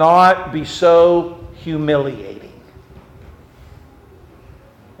sin not be so humiliating.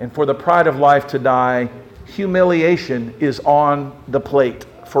 And for the pride of life to die, humiliation is on the plate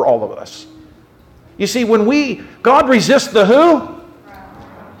for all of us. You see, when God resists the who?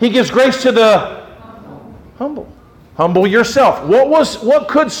 He gives grace to the humble. Humble yourself. What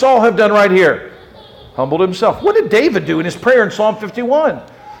could Saul have done right here? Humbled himself. What did David do in his prayer in Psalm 51?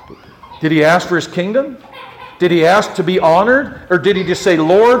 Did he ask for his kingdom? Did he ask to be honored? Or did he just say,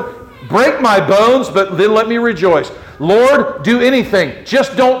 Lord, break my bones, but then let me rejoice? Lord, do anything.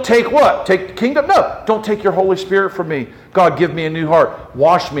 Just don't take what? Take the kingdom? No. Don't take your Holy Spirit from me. God, give me a new heart.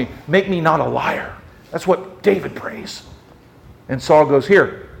 Wash me. Make me not a liar. That's what David prays. And Saul goes,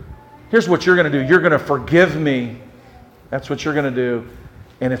 here's what you're going to do. You're going to forgive me. That's what you're going to do.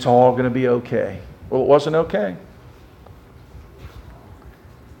 And it's all going to be okay. Well, it wasn't okay.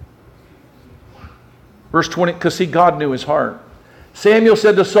 Verse 20, because see, God knew his heart. Samuel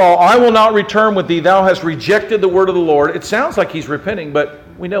said to Saul, I will not return with thee. Thou hast rejected the word of the Lord. It sounds like he's repenting, but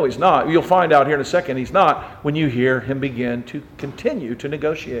we know he's not. You'll find out here in a second he's not when you hear him begin to continue to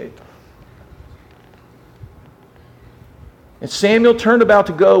negotiate. And Samuel turned about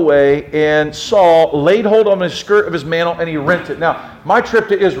to go away, and Saul laid hold on his skirt of his mantle, and he rent it. Now, my trip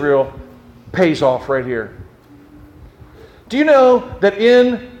to Israel pays off right here. Do you know that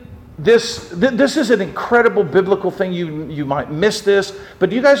in this is an incredible biblical thing? You might miss this, but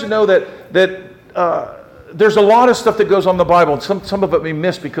do you guys know that there's a lot of stuff that goes on in the Bible, and some of it we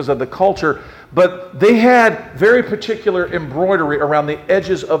miss because of the culture, but they had very particular embroidery around the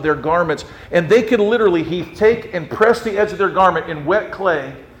edges of their garments, and they could literally take and press the edge of their garment in wet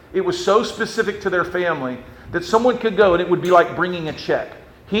clay. It was so specific to their family that someone could go, and it would be like bringing a check.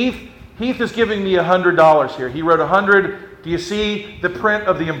 Heath is giving me $100 here. He wrote 100. Do you see the print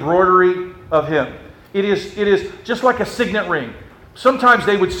of the embroidery of him? It is just like a signet ring. Sometimes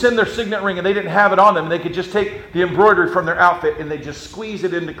they would send their signet ring and they didn't have it on them. They could just take the embroidery from their outfit and they just squeeze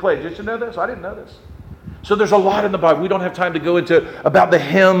it into clay. Did you know this? I didn't know this. So there's a lot in the Bible. We don't have time to go into about the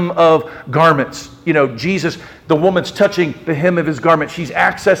hem of garments. You know, Jesus, the woman's touching the hem of his garment. She's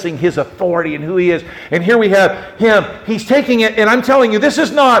accessing his authority and who he is. And here we have him. He's taking it, and I'm telling you, this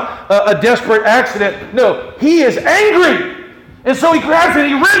is not a desperate accident. No, he is angry. And so he grabs it,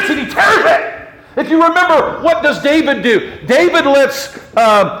 he rips it, he tears it. If you remember, what does David do? David lets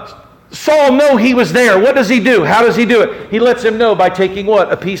Saul know he was there. What does he do? How does he do it? He lets him know by taking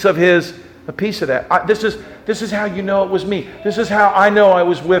what? A piece of that. This is how you know it was me. This is how I know I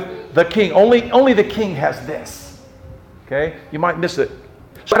was with the king. Only the king has this. Okay? You might miss it.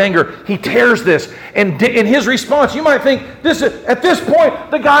 So anger, he tears this. And in his response, you might think, at this point,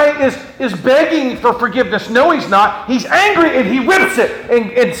 the guy is begging for forgiveness. No, he's not. He's angry and he rips it.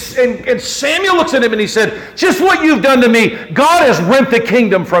 And Samuel looks at him and he said, just what you've done to me, God has rent the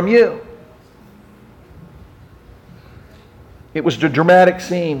kingdom from you. It was a dramatic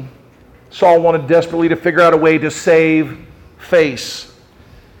scene. Saul wanted desperately to figure out a way to save face.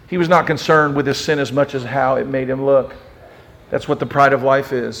 He was not concerned with his sin as much as how it made him look. That's what the pride of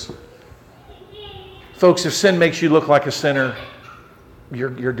life is. Folks, if sin makes you look like a sinner,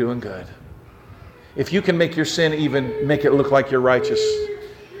 you're doing good. If you can make your sin even make it look like you're righteous,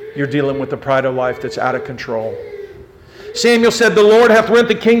 you're dealing with the pride of life that's out of control. Samuel said, the Lord hath rent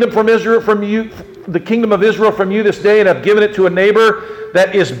the kingdom from Israel from you, the kingdom of Israel from you this day, and have given it to a neighbor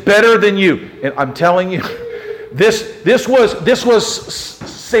that is better than you. And I'm telling you, this was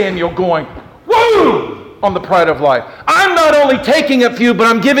Samuel going, woo! On the pride of life. I'm not only taking it from you, but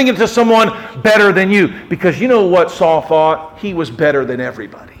I'm giving it to someone better than you. Because you know what Saul thought? He was better than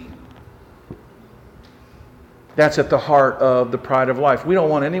everybody. That's at the heart of the pride of life. We don't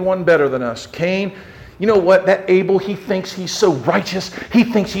want anyone better than us. Cain, You know what? That Abel, he thinks he's so righteous. He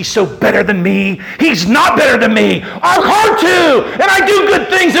thinks he's so better than me. He's not better than me. I'm hard too. And I do good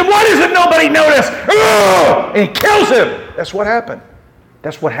things. And why doesn't nobody notice? Ugh! And he kills him. That's what happened.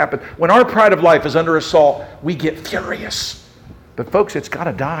 That's what happened. When our pride of life is under assault, we get furious. But folks, it's got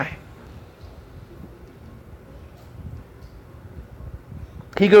to die.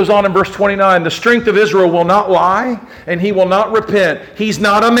 He goes on in verse 29, the strength of Israel will not lie, and he will not repent. He's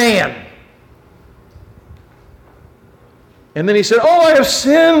not a man. And then he said, oh, I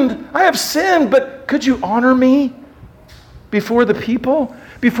have sinned, but could you honor me before the people,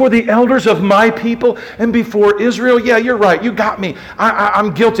 before the elders of my people, and before Israel? Yeah, you're right, you got me.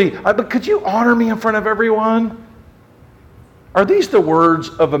 I'm guilty, but could you honor me in front of everyone? Are these the words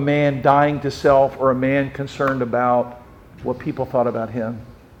of a man dying to self or a man concerned about what people thought about him?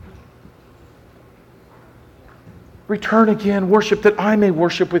 Return again, worship that I may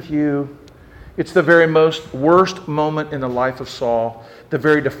worship with you. It's the very worst moment in the life of Saul, the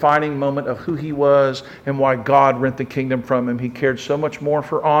very defining moment of who he was and why God rent the kingdom from him. He cared so much more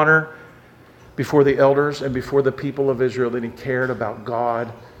for honor before the elders and before the people of Israel than he cared about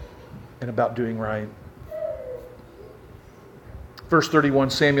God and about doing right. Verse 31,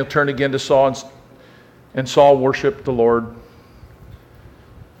 Samuel turned again to Saul, and Saul worshiped the Lord.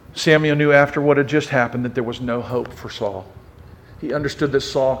 Samuel knew after what had just happened that there was no hope for Saul. He understood that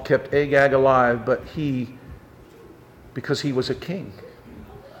Saul kept Agag alive, but because he was a king.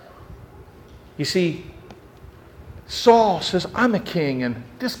 You see, Saul says, I'm a king, and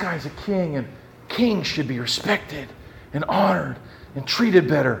this guy's a king, and kings should be respected and honored and treated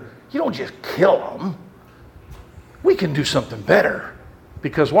better. You don't just kill them. We can do something better.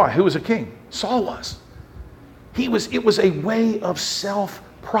 Because why? Who was a king? Saul was. It was a way of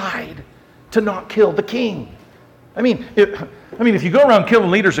self-pride to not kill the king. I mean, if you go around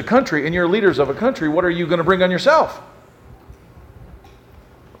killing leaders of country and you're leaders of a country, what are you going to bring on yourself?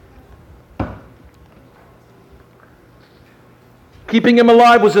 Keeping him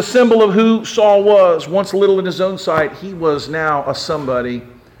alive was a symbol of who Saul was. Once little in his own sight, he was now a somebody.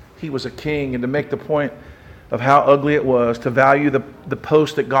 He was a king. And to make the point of how ugly it was, to value the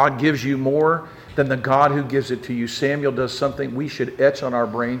post that God gives you more than the God who gives it to you, Samuel does something we should etch on our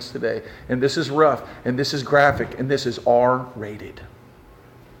brains today. And this is rough, and this is graphic, and this is R-rated.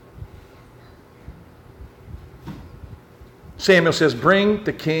 Samuel says, bring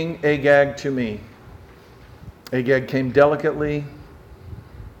the king Agag to me. Agag came delicately,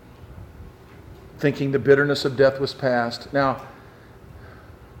 thinking the bitterness of death was past. Now,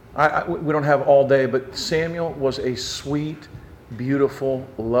 we don't have all day, but Samuel was a sweet, beautiful,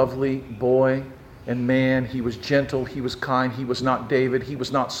 lovely boy and man. He was gentle. He was kind. He was not David. He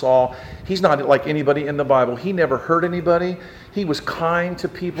was not Saul. He's not like anybody in the Bible. He never hurt anybody. He was kind to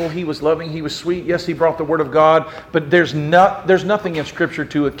people. He was loving. He was sweet. Yes, he brought the word of God, but there's nothing in Scripture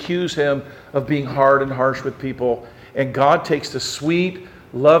to accuse him of being hard and harsh with people. And God takes the sweet,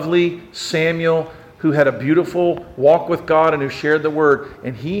 lovely Samuel, who had a beautiful walk with God and who shared the word,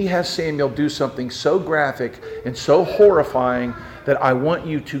 and he has Samuel do something so graphic and so horrifying that I want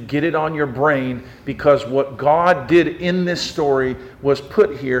you to get it on your brain, because what God did in this story was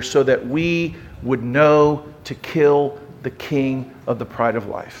put here so that we would know to kill the king of the pride of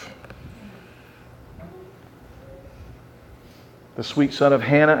life. The sweet son of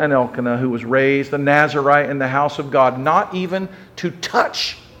Hannah and Elkanah, who was raised a Nazirite in the house of God, not even to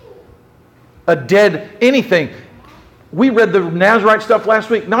touch a dead anything. We read the Nazirite stuff last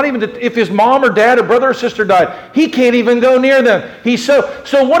week. Not even if his mom or dad or brother or sister died, he can't even go near them.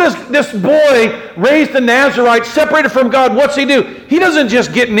 So what is this boy raised a Nazirite, separated from God? What's he do? He doesn't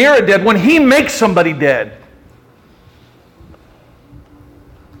just get near a dead one. He makes somebody dead.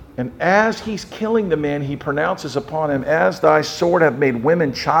 And as he's killing the man, he pronounces upon him, as thy sword hath made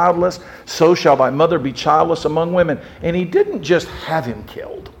women childless, so shall thy mother be childless among women. And he didn't just have him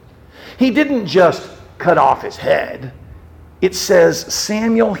killed. He didn't just cut off his head. It says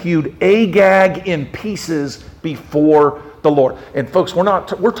Samuel hewed Agag in pieces before the Lord. And folks,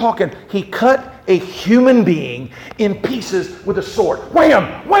 we're talking, he cut a human being in pieces with a sword.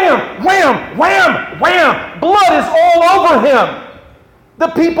 Wham, wham, wham, wham, wham. Blood is all over him. The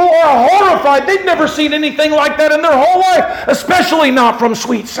people are horrified. They've never seen anything like that in their whole life, especially not from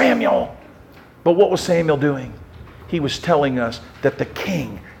sweet Samuel. But what was Samuel doing? He was telling us that the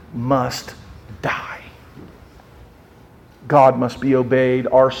king must die. God must be obeyed,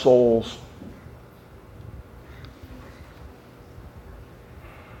 our souls.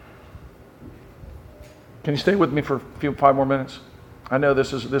 Can you stay with me for 5 more minutes? I know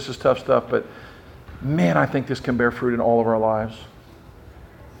this is tough stuff, but man, I think this can bear fruit in all of our lives.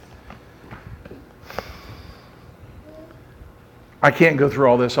 I can't go through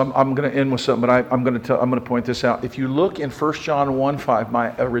all this. I'm going to end with something, but I'm going to point this out. If you look in 1 John 1:5,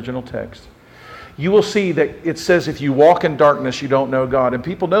 my original text, you will see that it says, if you walk in darkness, you don't know God. And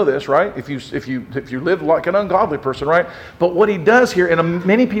people know this, right? If you live like an ungodly person, right? But what he does here, and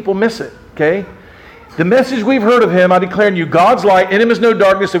many people miss it, okay? The message we've heard of him, I declare in you, God's light, in him is no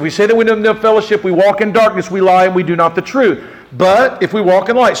darkness. If we say that we have no fellowship, we walk in darkness, we lie, and we do not the truth. But if we walk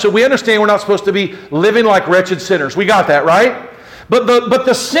in light, so we understand we're not supposed to be living like wretched sinners. We got that, right? But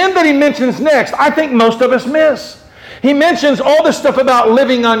the sin that he mentions next, I think most of us miss. He mentions all this stuff about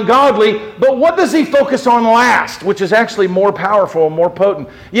living ungodly, but what does he focus on last, which is actually more powerful and more potent?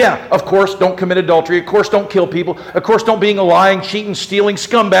 Yeah, of course, don't commit adultery. Of course, don't kill people. Of course, don't being a lying, cheating, stealing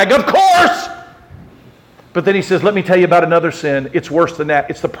scumbag. Of course! But then he says, let me tell you about another sin. It's worse than that.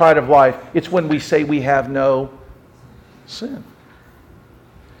 It's the pride of life. It's when we say we have no sin.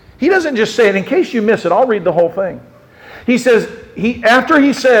 He doesn't just say it. In case you miss it, I'll read the whole thing. He says, after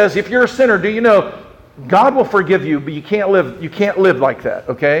he says, if you're a sinner, do you know God will forgive you, but you can't live like that,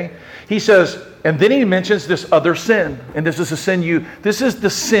 okay? He says, and then he mentions this other sin, and this is the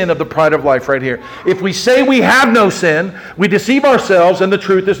sin of the pride of life right here. If we say we have no sin, we deceive ourselves and the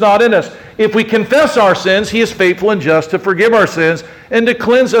truth is not in us. If we confess our sins, he is faithful and just to forgive our sins and to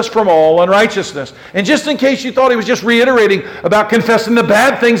cleanse us from all unrighteousness. And just in case you thought he was just reiterating about confessing the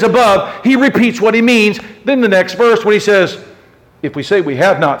bad things above, he repeats what he means. Then the next verse when he says, if we say we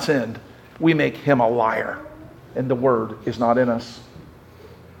have not sinned, we make him a liar, and the word is not in us.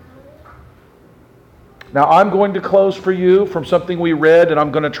 Now I'm going to close for you from something we read, and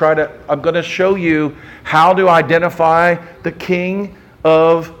I'm going to show you how to identify the king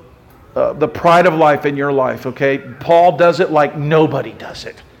of the pride of life in your life, okay? Paul does it like nobody does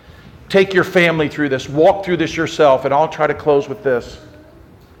it. Take your family through this. Walk through this yourself, and I'll try to close with this.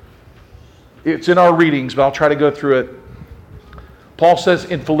 It's in our readings, but I'll try to go through it. Paul says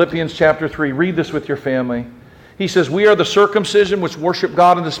in Philippians chapter 3, read this with your family. He says, we are the circumcision which worship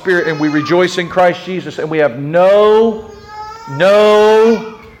God in the Spirit, and we rejoice in Christ Jesus, and we have no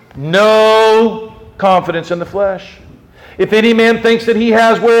confidence in the flesh. If any man thinks that he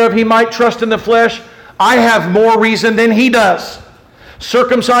has whereof he might trust in the flesh, I have more reason than he does.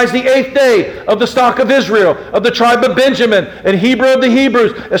 Circumcised the 8th day, of the stock of Israel, of the tribe of Benjamin, and Hebrew of the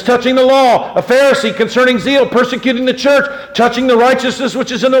Hebrews, as touching the law, a Pharisee, concerning zeal, persecuting the church, touching the righteousness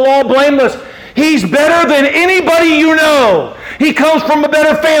which is in the law, blameless. He's better than anybody you know. He comes from a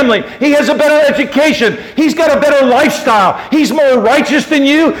better family. He has a better education. He's got a better lifestyle. He's more righteous than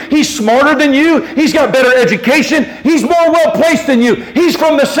you. He's smarter than you. He's got better education. He's more well-placed than you. He's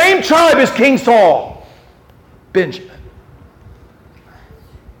from the same tribe as King Saul, Benjamin.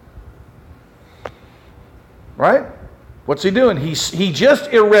 Right? What's he doing? He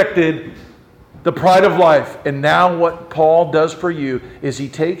just erected the pride of life. And now what Paul does for you is he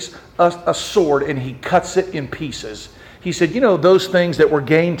takes a sword and he cuts it in pieces. He said, you know, those things that were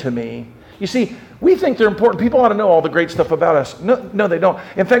gained to me. You see, we think they're important. People ought to know all the great stuff about us. No, they don't.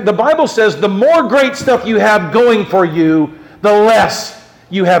 In fact, the Bible says the more great stuff you have going for you, the less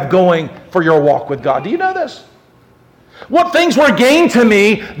you have going for your walk with God. Do you know this? What things were gained to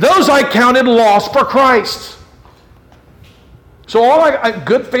me, those I counted loss for Christ. So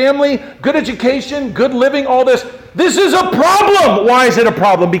good family, good education, good living, all this. This is a problem. Why is it a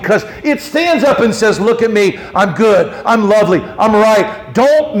problem? Because it stands up and says, look at me. I'm good. I'm lovely. I'm right.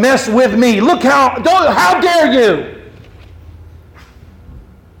 Don't mess with me. How dare you?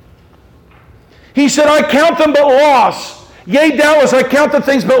 He said, I count them but loss. Yea, doubtless, I count the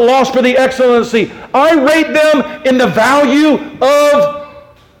things but loss for the excellency. I rate them in the value of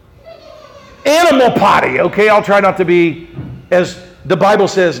animal potty. Okay, I'll try not to be, as the Bible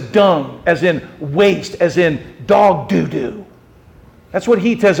says, dung, as in waste, as in dog doo-doo. That's what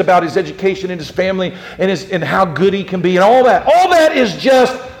he says about his education and his family and how good he can be and all that. All that is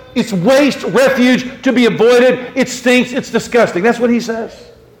just, it's waste, refuge to be avoided. It stinks. It's disgusting. That's what he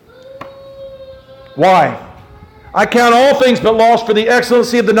says. Why? I count all things but loss for the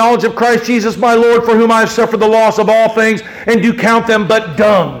excellency of the knowledge of Christ Jesus my Lord, for whom I have suffered the loss of all things, and do count them but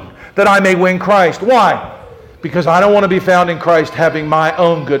dung, that I may win Christ. Why? Because I don't want to be found in Christ having my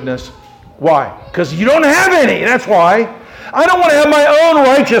own goodness. Why? Because you don't have any. That's why. I don't want to have my own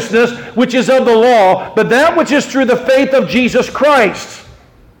righteousness, which is of the law, but that which is through the faith of Jesus Christ.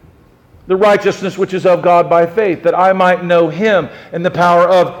 The righteousness which is of God by faith, that I might know him and the power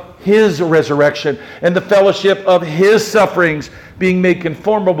of his resurrection and the fellowship of his sufferings, being made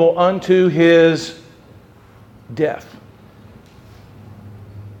conformable unto his death.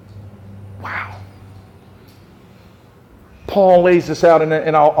 Wow. Paul lays this out,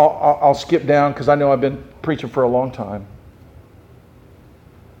 and I'll skip down because I know I've been preaching for a long time.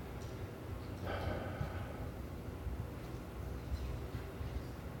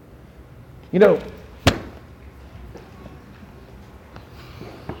 You know,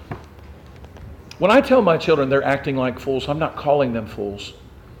 when I tell my children they're acting like fools, I'm not calling them fools.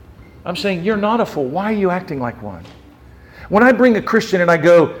 I'm saying, you're not a fool. Why are you acting like one? When I bring a Christian and I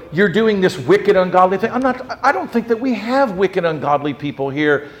go, you're doing this wicked, ungodly thing, I don't think that we have wicked, ungodly people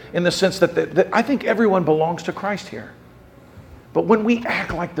here in the sense that I think everyone belongs to Christ here. But when we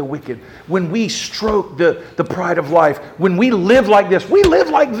act like the wicked, when we stroke the pride of life, when we live like this, we live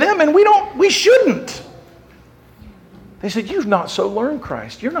like them and we shouldn't. They said, you've not so learned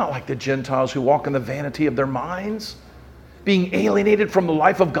Christ. You're not like the Gentiles who walk in the vanity of their minds, being alienated from the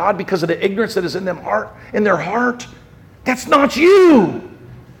life of God because of the ignorance that is in their heart. That's not you.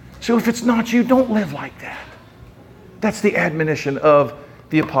 So if it's not you, don't live like that. That's the admonition of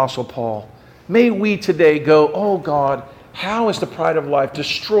the Apostle Paul. May we today go, oh God, how has the pride of life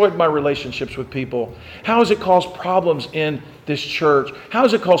destroyed my relationships with people? How has it caused problems in this church? How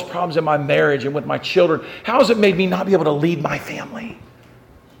has it caused problems in my marriage and with my children? How has it made me not be able to lead my family?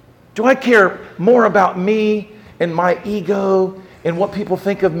 Do I care more about me and my ego and what people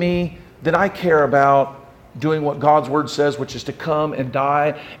think of me than I care about doing what God's Word says, which is to come and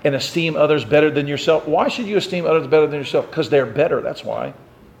die and esteem others better than yourself? Why should you esteem others better than yourself? Because they're better, that's why.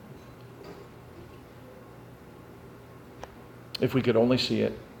 If we could only see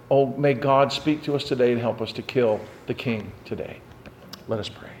it. Oh, may God speak to us today and help us to kill the king today. Let us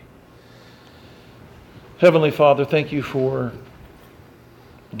pray. Heavenly Father, thank you for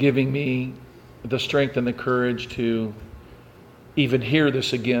giving me the strength and the courage to even hear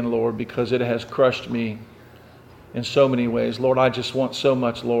this again, Lord, because it has crushed me in so many ways. Lord, I just want so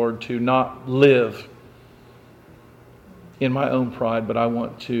much, Lord, to not live in my own pride, but I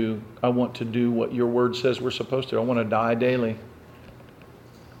want to do what your word says we're supposed to. I want to die daily.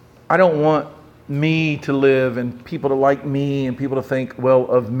 I don't want me to live and people to like me and people to think well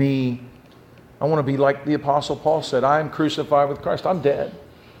of me. I want to be like the Apostle Paul said, I am crucified with Christ. I'm dead,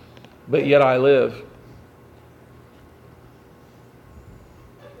 but yet I live.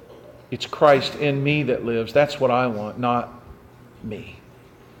 It's Christ in me that lives. That's what I want, not me.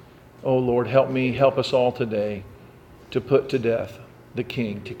 Oh Lord, help me, help us all today to put to death the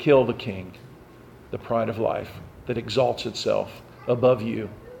king, to kill the king, the pride of life that exalts itself above you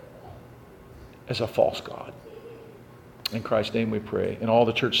as a false god. In Christ's name we pray. And all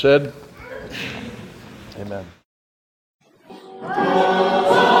the church said, amen.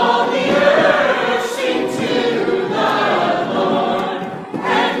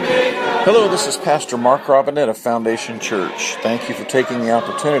 Hello, this is Pastor Mark Robinette of Foundation Church. Thank you for taking the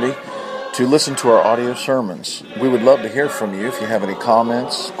opportunity to listen to our audio sermons. We would love to hear from you if you have any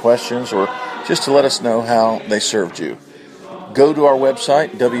comments, questions, or just to let us know how they served you. Go to our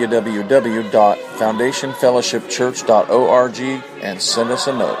website, www.foundationfellowshipchurch.org, and send us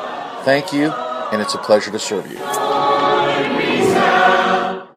a note. Thank you, and it's a pleasure to serve you.